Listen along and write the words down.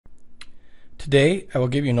Today, I will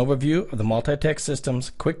give you an overview of the Multitech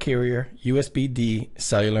Systems QuickCarrier USB-D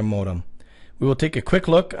cellular modem. We will take a quick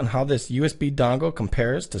look on how this USB dongle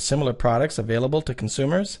compares to similar products available to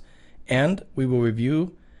consumers, and we will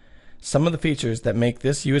review some of the features that make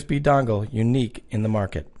this USB dongle unique in the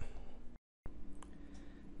market.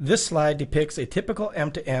 This slide depicts a typical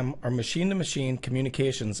M2M or machine-to-machine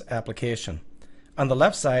communications application. On the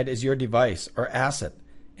left side is your device or asset.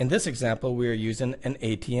 In this example, we are using an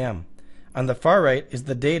ATM. On the far right is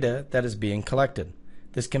the data that is being collected.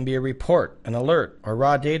 This can be a report, an alert, or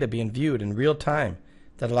raw data being viewed in real time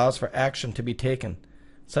that allows for action to be taken,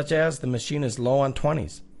 such as the machine is low on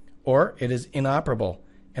 20s, or it is inoperable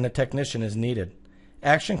and a technician is needed.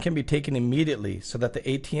 Action can be taken immediately so that the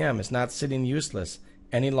ATM is not sitting useless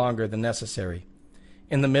any longer than necessary.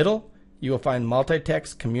 In the middle, you will find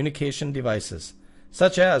Multitech's communication devices,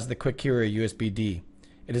 such as the QuickCarrier USB-D.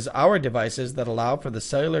 It is our devices that allow for the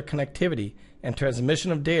cellular connectivity and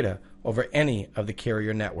transmission of data over any of the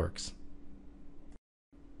carrier networks.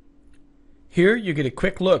 Here you get a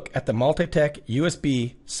quick look at the Multitech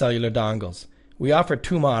USB cellular dongles. We offer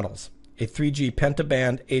two models, a 3G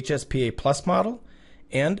pentaband HSPA Plus model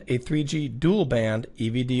and a 3G dual band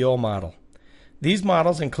EVDO model. These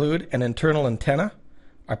models include an internal antenna,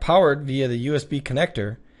 are powered via the USB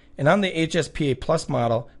connector, and on the HSPA Plus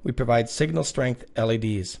model, we provide signal strength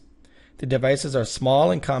LEDs. The devices are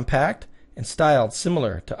small and compact and styled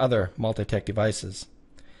similar to other Multitech devices.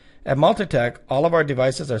 At Multitech, all of our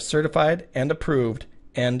devices are certified and approved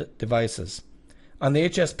end devices. On the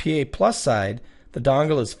HSPA Plus side, the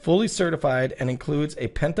dongle is fully certified and includes a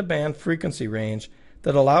pentaband frequency range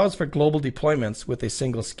that allows for global deployments with a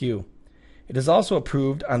single SKU. It is also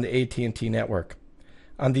approved on the AT&T network.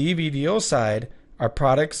 On the EVDO side, our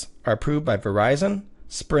products are approved by Verizon,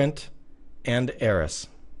 Sprint, and Aris.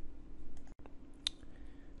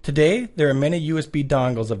 Today, there are many USB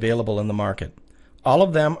dongles available in the market. All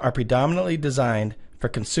of them are predominantly designed for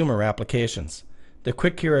consumer applications. The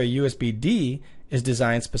QuickCarrier USB-D is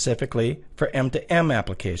designed specifically for M2M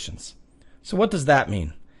applications. So what does that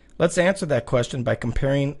mean? Let's answer that question by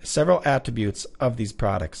comparing several attributes of these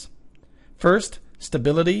products. First,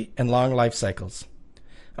 stability and long life cycles.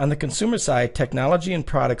 On the consumer side, technology and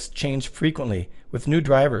products change frequently, with new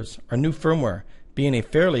drivers or new firmware being a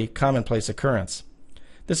fairly commonplace occurrence.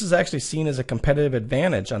 This is actually seen as a competitive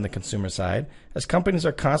advantage on the consumer side, as companies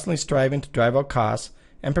are constantly striving to drive out costs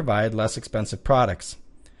and provide less expensive products.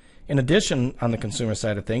 In addition, on the consumer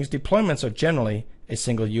side of things, deployments are generally a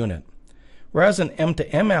single unit. Whereas in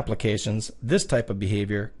M2M applications, this type of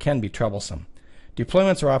behavior can be troublesome.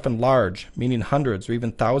 Deployments are often large, meaning hundreds or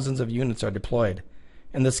even thousands of units are deployed,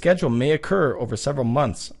 and the schedule may occur over several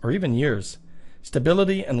months or even years.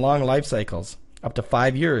 Stability and long life cycles, up to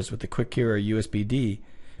 5 years with the QuickCarrier USB-D,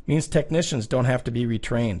 means technicians don't have to be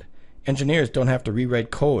retrained. Engineers don't have to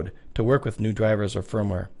rewrite code to work with new drivers or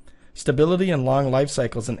firmware. Stability and long life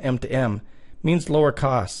cycles in M2M means lower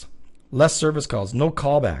costs, less service calls, no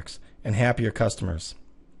callbacks, and happier customers.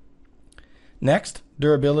 Next,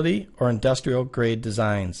 durability or industrial grade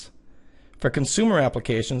designs. For consumer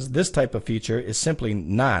applications, this type of feature is simply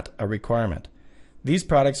not a requirement. These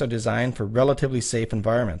products are designed for relatively safe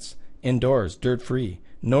environments, indoors, dirt-free,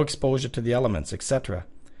 no exposure to the elements, etc.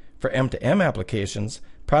 For M2M applications,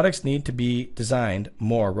 products need to be designed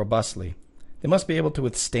more robustly. They must be able to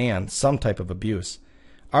withstand some type of abuse.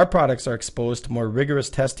 Our products are exposed to more rigorous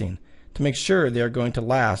testing to make sure they are going to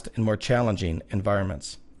last in more challenging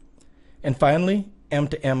environments. And finally,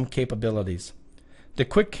 M2m capabilities. The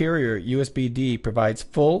QuickCarrier USB-D provides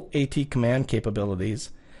full AT command capabilities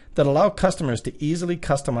that allow customers to easily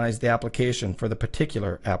customize the application for the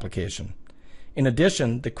particular application. In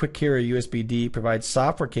addition, the QuickCarrier USB-D provides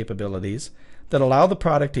software capabilities that allow the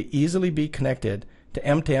product to easily be connected to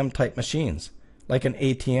M2M type machines, like an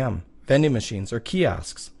ATM, vending machines, or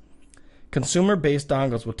kiosks. Consumer-based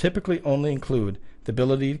dongles will typically only include the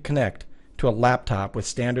ability to connect to a laptop with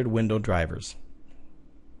standard window drivers.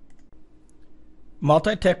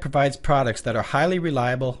 Multitech provides products that are highly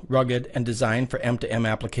reliable, rugged, and designed for M2M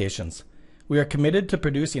applications. We are committed to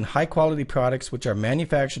producing high-quality products which are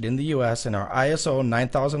manufactured in the U.S. in our ISO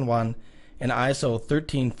 9001 and ISO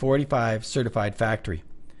 1345 certified factory.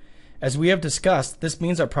 As we have discussed, this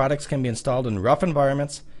means our products can be installed in rough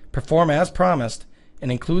environments, perform as promised,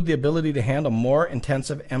 and include the ability to handle more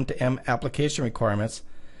intensive M2M application requirements,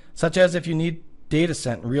 such as if you need data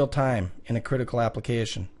sent in real time in a critical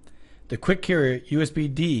application. The QuickCarrier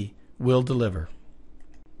USB-D will deliver.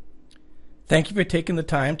 Thank you for taking the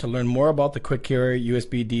time to learn more about the QuickCarrier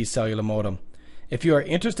USB-D cellular modem. If you are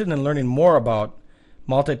interested in learning more about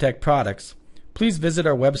Multitech products, please visit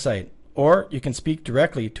our website or you can speak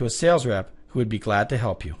directly to a sales rep who would be glad to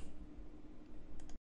help you.